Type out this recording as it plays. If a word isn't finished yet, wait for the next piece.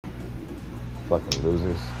Fucking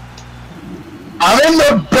losers. I'm in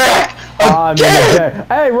the back. Again.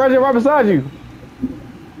 Hey, Reggie, right beside you.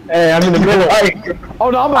 Hey, I'm in the middle.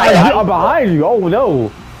 Oh no, I'm behind you. I'm behind you. Oh no.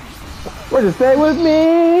 Reggie, stay with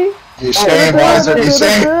me. You're staying, Wiser. You're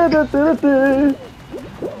staying.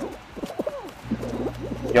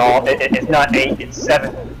 Y'all, it's not 8, it's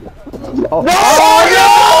 7. Oh. No!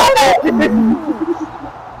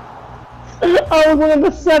 I was one of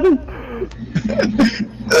the 7.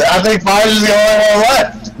 I think Wiser's the only one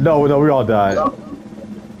left. No, we all died.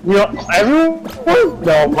 You know, everyone?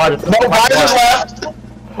 No, Wiser's left.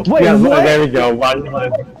 Wait, yeah, what? there we go.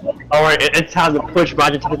 Alright, it's time to push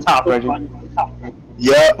Roger to the top, Reggie.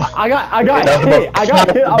 Yep. I got hit. I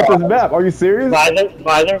got hit off this map. Are you serious?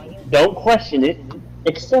 Wiser, don't question it.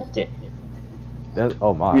 Accept it.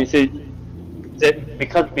 Oh my. You see,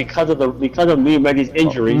 because of me and Reggie's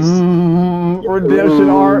injuries. Redemption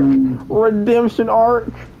arc. Redemption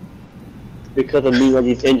arc. Because of me and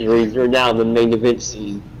Reggie's injuries, you're now in the main event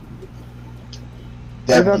scene.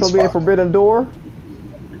 You're not gonna be a forbidden door.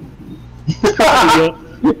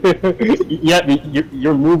 Yeah,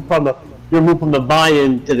 you're moved from the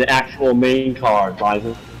buy-in to the actual main card,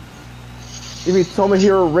 Wiser. You mean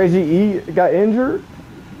Tomohiro Reggie E got injured?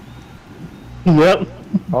 Yep.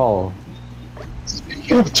 Oh.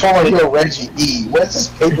 Speaking of Tomohiro Reggie E, what's this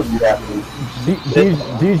pay-per-view happening?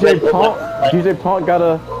 DJ Punk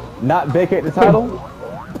gotta not vacate the title?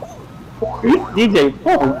 DJ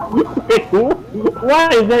Punk? Why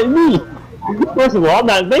is that me? First of all, I'm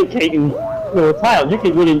not vacating the title. You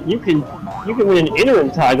can win an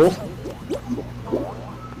interim title.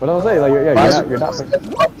 What I was saying, like, yeah, you're not.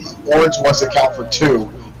 Orange wants to count for 2.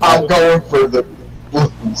 I'm going for the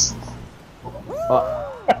blues.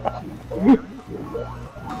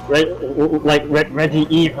 Like Reggie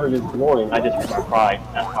E heard his glory, I just heard my pride.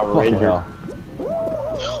 That's how we're injured.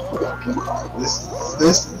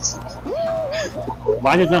 This is...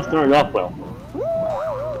 Mine is not starting off well.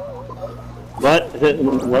 But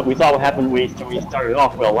what we saw what happened when we started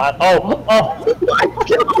off well last. Oh my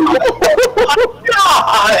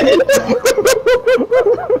god!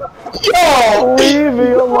 Yo! Leave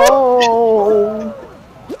me alone!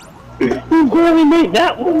 You barely made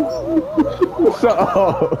that one!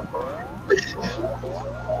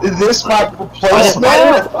 Is this my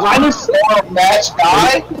replacement? Minus match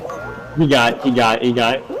guy? He got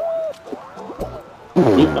it.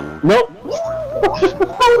 Nope!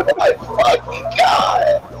 Oh my fucking god!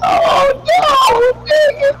 Oh no!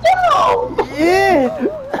 Take it down! Yeah!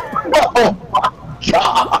 Oh my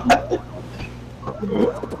god!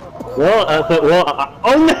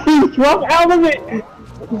 Oh no! He dropped out of it!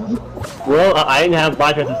 Well, I didn't have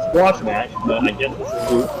Viper as a squash match, but I guess this is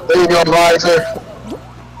good. There you go, Viper.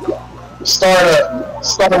 Start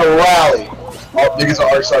a rally. Oh, niggas are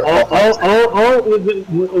already starting.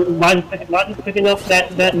 Viper's picking up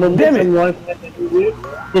that momentum one.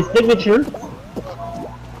 His signature.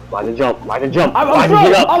 Viper jump. I'm get up. stuck. Oh my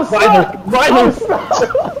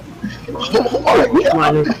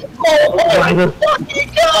god! Oh my fucking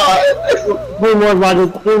god! 3 more, Viper.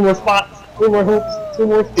 3 more spots. 3 more hoops. 2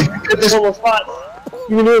 more spots.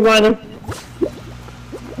 You can do it, Viper.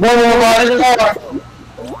 1 more, Viper.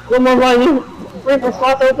 1 more, Viper. 3 more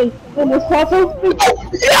spots open. 4 more spots open.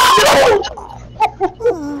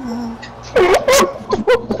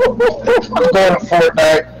 I'm going to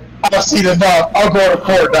Fortnite. I've seen enough. I'm going to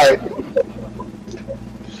Fortnite.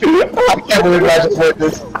 I can't believe I just went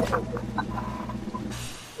this.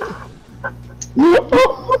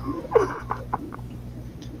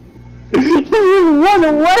 Run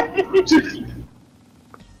away!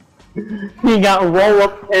 He got a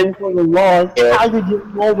roll-up pin for the loss. How did you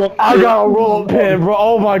roll up? I got a roll-up pin, bro.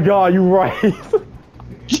 Oh my god, you right.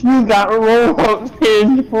 You got a roll-up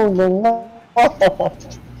pin for the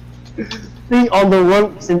loss. See, on the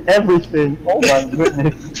ropes and everything. Oh my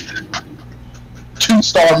goodness.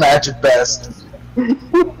 2-star match at best.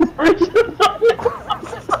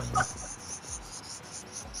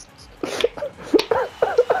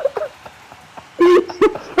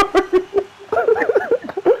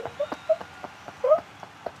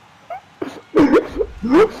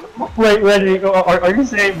 Wait, Reggie, are you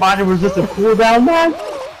saying mine was just a cooldown match?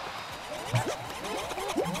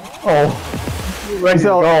 Oh. Reggie,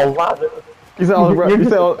 You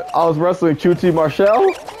said I was wrestling QT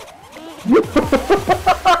Marshall?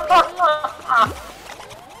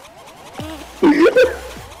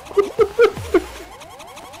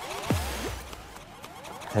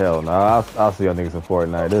 Hell no, I'll see y'all niggas in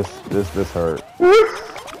Fortnite. This hurt.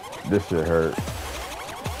 This shit hurt.